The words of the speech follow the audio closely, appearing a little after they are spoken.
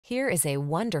Here is a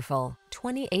wonderful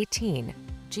 2018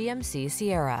 GMC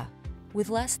Sierra. With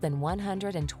less than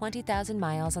 120,000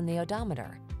 miles on the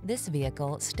odometer, this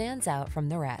vehicle stands out from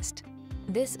the rest.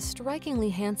 This strikingly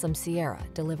handsome Sierra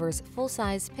delivers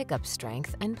full-size pickup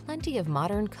strength and plenty of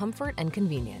modern comfort and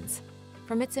convenience.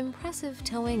 From its impressive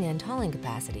towing and hauling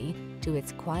capacity to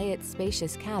its quiet,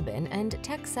 spacious cabin and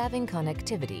tech-savvy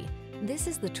connectivity, this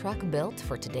is the truck built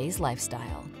for today's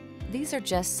lifestyle. These are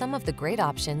just some of the great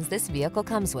options this vehicle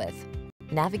comes with: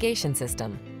 navigation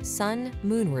system, sun,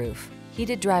 moonroof,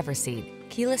 heated driver's seat,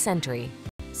 keyless entry,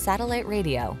 satellite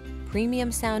radio,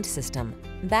 premium sound system,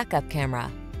 backup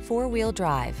camera, four-wheel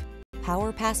drive,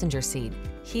 power passenger seat,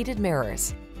 heated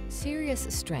mirrors. Serious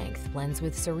strength blends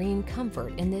with serene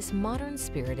comfort in this modern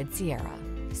spirited Sierra.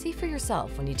 See for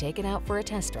yourself when you take it out for a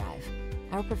test drive.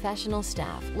 Our professional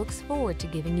staff looks forward to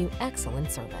giving you excellent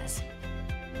service.